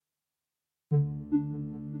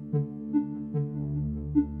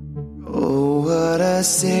what a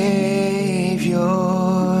Savior,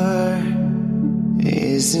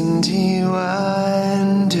 isn't He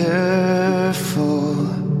wonderful?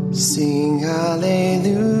 Sing hallelujah,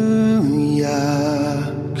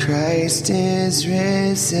 Christ is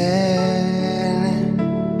risen.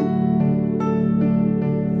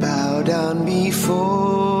 Bow down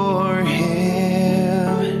before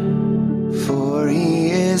Him, for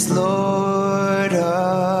He is Lord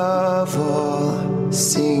of all.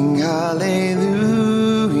 Sing hallelujah,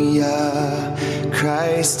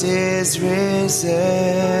 Christ is risen.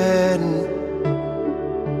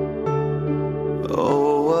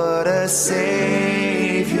 Oh, what a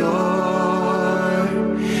Savior,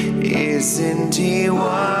 isn't He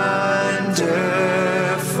wonderful?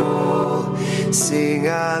 Sing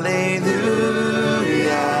hallelujah,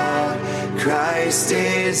 Christ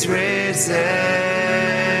is risen.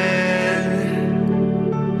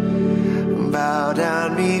 Bow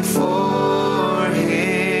down before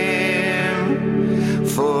Him,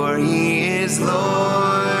 for He is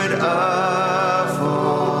Lord of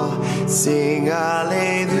all. Sing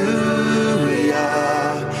hallelujah,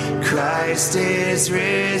 Christ is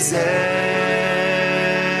risen.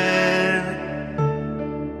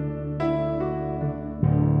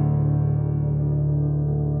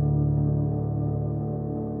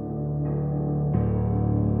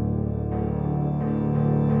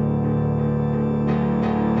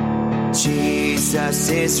 Jesus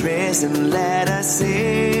is risen, let us sing.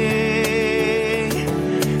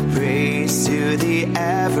 Praise to the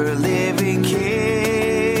ever-living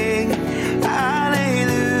King.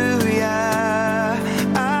 Alleluia,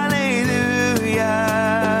 alleluia.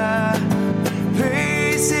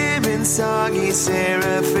 Praise Him in song, ye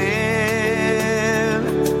seraphim.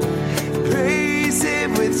 Praise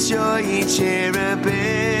Him with joy, ye cherubim.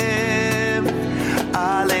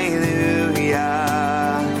 Alleluia.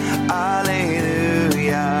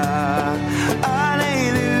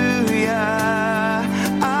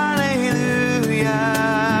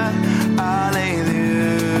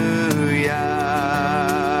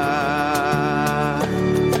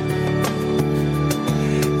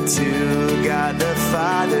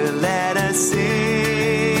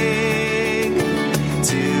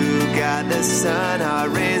 Son, our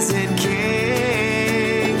risen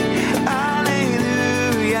King.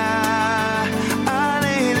 Alleluia,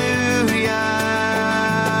 alleluia.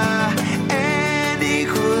 And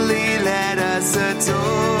equally let us adore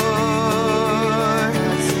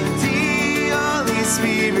the Holy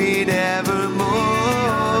Spirit evermore.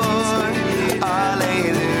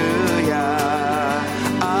 Alleluia,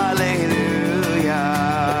 alleluia,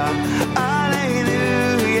 alleluia.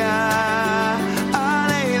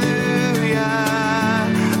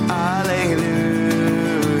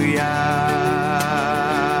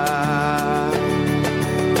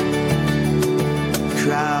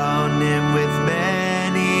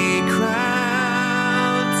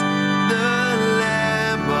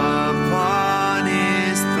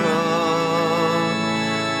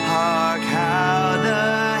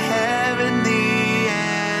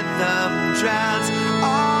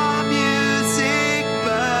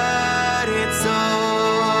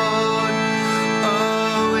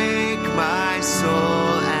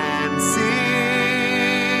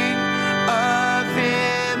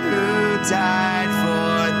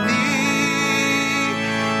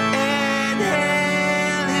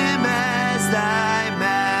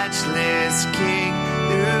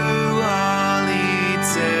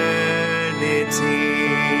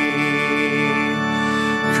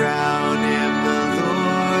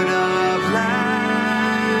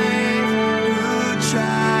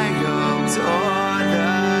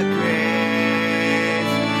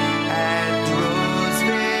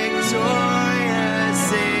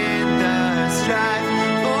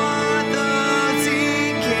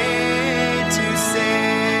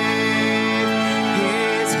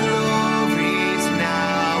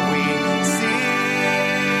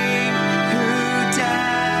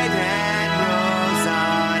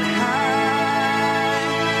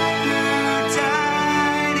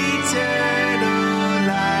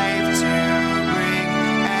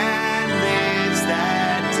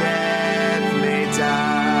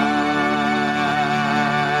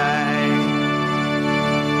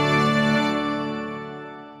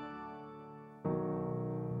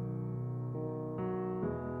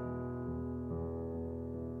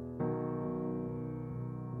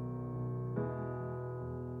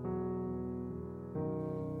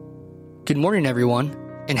 Good morning, everyone,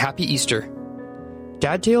 and happy Easter.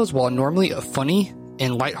 Dad Tales, while normally a funny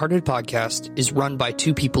and lighthearted podcast, is run by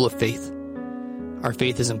two people of faith. Our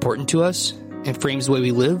faith is important to us and frames the way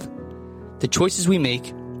we live, the choices we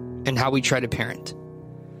make, and how we try to parent.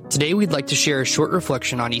 Today we'd like to share a short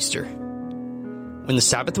reflection on Easter. When the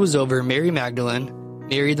Sabbath was over, Mary Magdalene,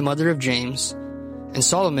 Mary the mother of James, and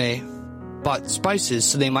Salome bought spices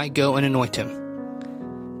so they might go and anoint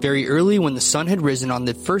him. Very early, when the sun had risen on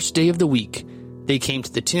the first day of the week, they came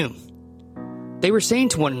to the tomb. They were saying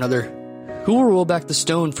to one another, "Who will roll back the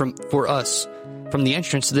stone for us from the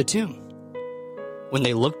entrance to the tomb?" When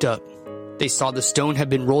they looked up, they saw the stone had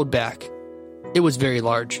been rolled back. It was very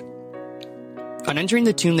large. On entering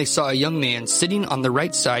the tomb, they saw a young man sitting on the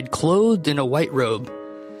right side, clothed in a white robe,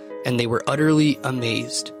 and they were utterly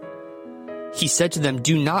amazed. He said to them,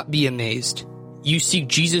 "Do not be amazed. You seek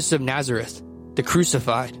Jesus of Nazareth, the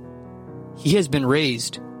crucified. He has been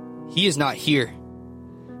raised. He is not here.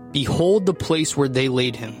 Behold the place where they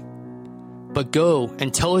laid him. But go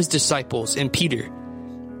and tell his disciples and Peter,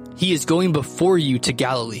 he is going before you to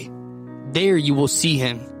Galilee. There you will see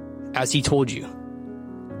him, as he told you."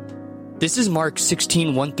 This is Mark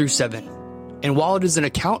 16:1-7. And while it is an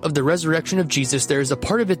account of the resurrection of Jesus, there is a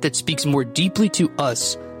part of it that speaks more deeply to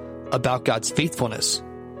us about God's faithfulness.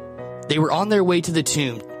 They were on their way to the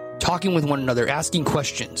tomb, talking with one another, asking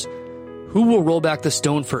questions. Who will roll back the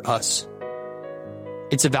stone for us?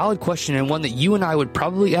 It's a valid question and one that you and I would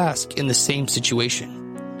probably ask in the same situation.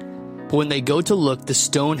 But when they go to look, the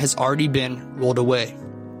stone has already been rolled away.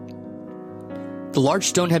 The large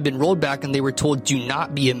stone had been rolled back and they were told, "Do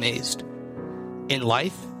not be amazed." In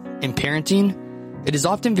life, in parenting, it is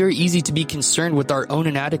often very easy to be concerned with our own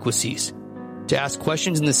inadequacies, to ask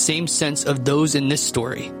questions in the same sense of those in this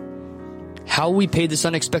story. How will we pay this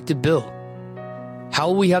unexpected bill? How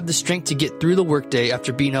will we have the strength to get through the workday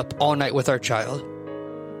after being up all night with our child?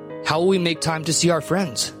 How will we make time to see our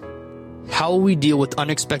friends? How will we deal with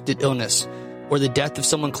unexpected illness or the death of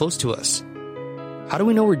someone close to us? How do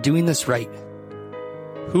we know we're doing this right?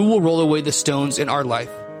 Who will roll away the stones in our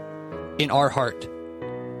life, in our heart?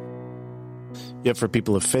 Yet for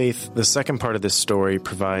people of faith, the second part of this story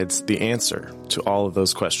provides the answer to all of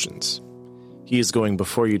those questions. He is going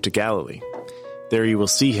before you to Galilee. There you will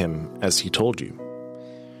see him as he told you.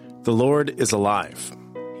 The Lord is alive.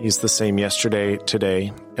 He is the same yesterday,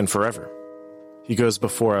 today, and forever. He goes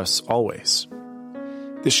before us always.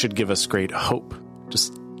 This should give us great hope.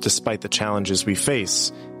 Despite the challenges we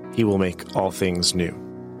face, he will make all things new.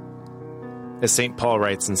 As St. Paul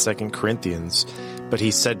writes in 2 Corinthians, "But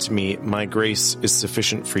he said to me, my grace is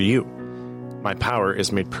sufficient for you. My power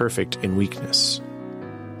is made perfect in weakness.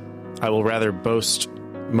 I will rather boast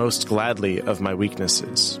most gladly of my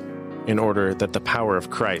weaknesses, in order that the power of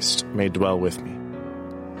Christ may dwell with me."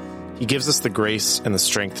 He gives us the grace and the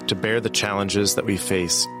strength to bear the challenges that we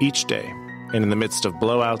face each day, and in the midst of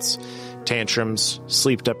blowouts, tantrums,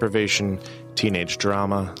 sleep deprivation, teenage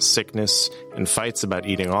drama, sickness, and fights about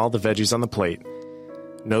eating all the veggies on the plate,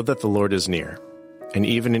 know that the Lord is near, and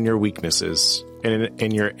even in your weaknesses and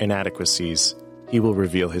in your inadequacies, he will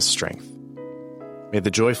reveal his strength. May the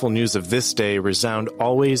joyful news of this day resound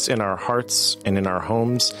always in our hearts and in our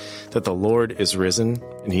homes, that the Lord is risen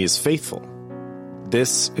and he is faithful.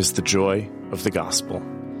 This is the joy of the gospel.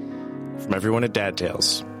 From everyone at Dad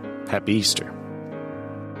Tales, Happy Easter.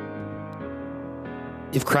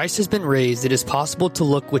 If Christ has been raised, it is possible to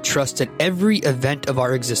look with trust at every event of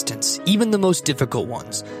our existence, even the most difficult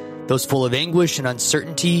ones, those full of anguish and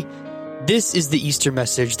uncertainty. This is the Easter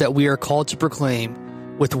message that we are called to proclaim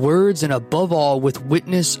with words and above all with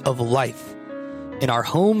witness of life. In our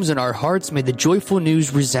homes and our hearts, may the joyful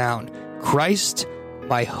news resound. Christ,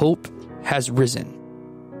 my hope, has risen.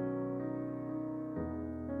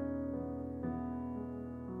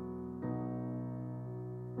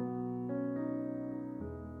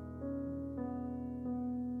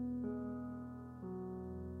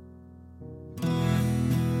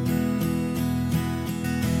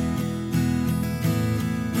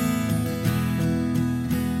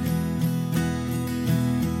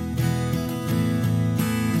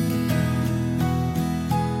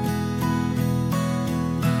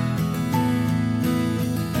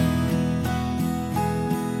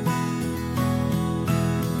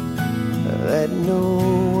 Let no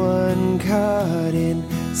one caught in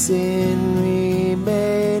sin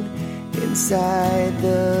remain inside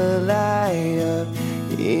the light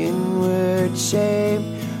of inward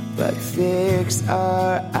shame, but fix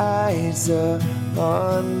our eyes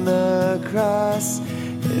upon the cross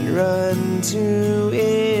and run to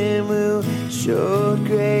him who showed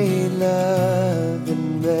great love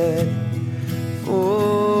and bled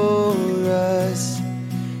for us,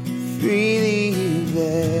 freely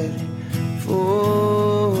bled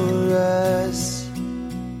for us.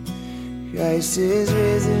 Christ is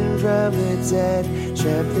risen from the dead,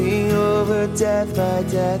 trampling over death by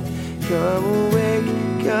death, Come awake,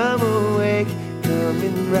 come awake, come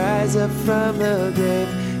and rise up from the grave.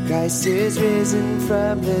 Christ is risen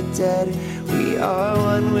from the dead, we are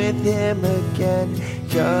one with him again.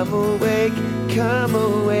 Come awake, come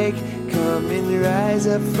awake, come and rise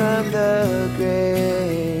up from the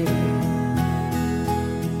grave.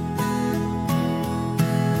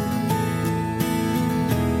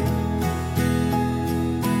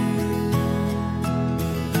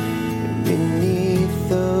 Beneath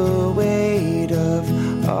the weight of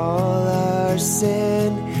all our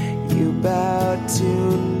sin, you bowed to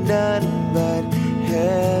none but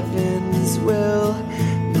heaven's will.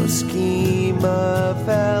 No scheme of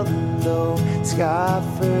hell, no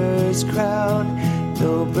scoffer's crown,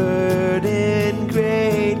 no burden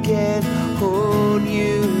great can hold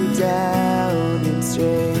you down in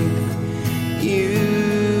strength.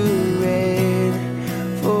 You reign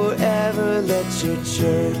forever, let your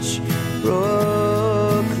church proclaim.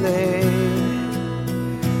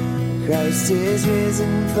 Christ is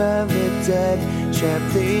risen from the dead,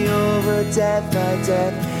 trampling over death by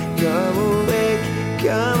death. Come awake,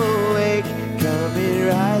 come and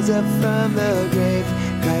rise up from the grave.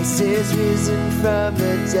 Christ is risen from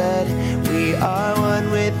the dead, we are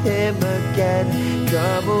one with him again.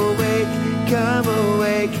 Come awake,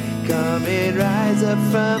 come and rise up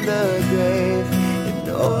from the grave. And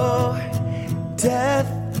oh, death,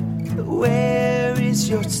 where is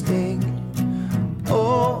your sting?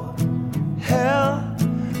 Oh, hell,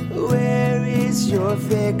 where is your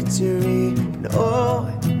victory? And oh,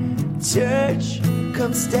 church,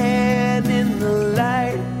 come stand in the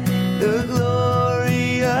light. The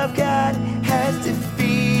glory of God has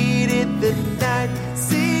defeated the night.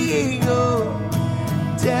 Singing, oh,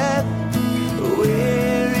 death,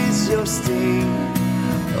 where is your sting?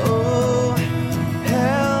 Oh,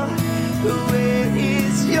 hell, where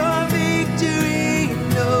is your victory?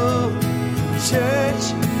 No,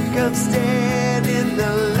 church, come stand in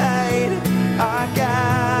the light. Our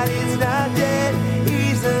God is not dead,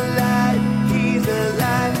 he's alive, he's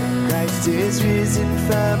alive. Christ is risen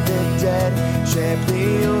from the dead,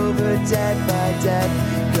 trampling over death by death.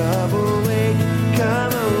 Come awake,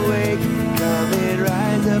 come and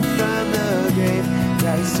rise up from the grave.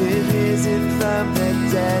 Christ is risen from the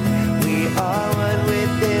dead, we are one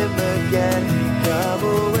with him again. Come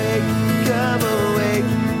awake,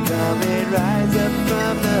 come and rise up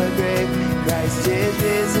from the grave. Christ is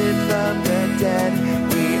risen from the dead,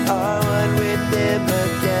 we are one with him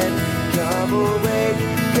again. Come awake,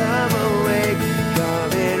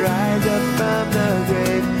 come and rise up from the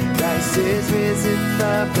grave. Christ is risen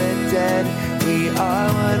from the dead, we are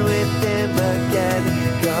one with him again.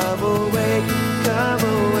 Come awake,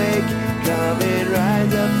 come and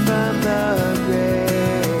rise up from the grave.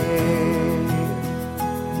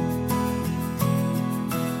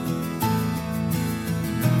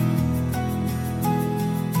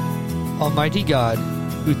 Almighty God,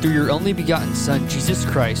 who through your only begotten Son, Jesus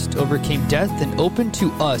Christ, overcame death and opened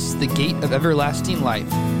to us the gate of everlasting life,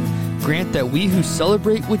 grant that we who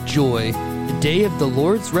celebrate with joy the day of the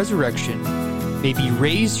Lord's resurrection may be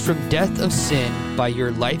raised from death of sin by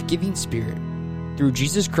your life-giving Spirit. Through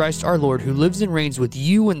Jesus Christ our Lord, who lives and reigns with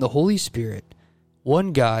you in the Holy Spirit,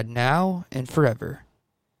 one God, now and forever.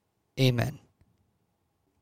 Amen.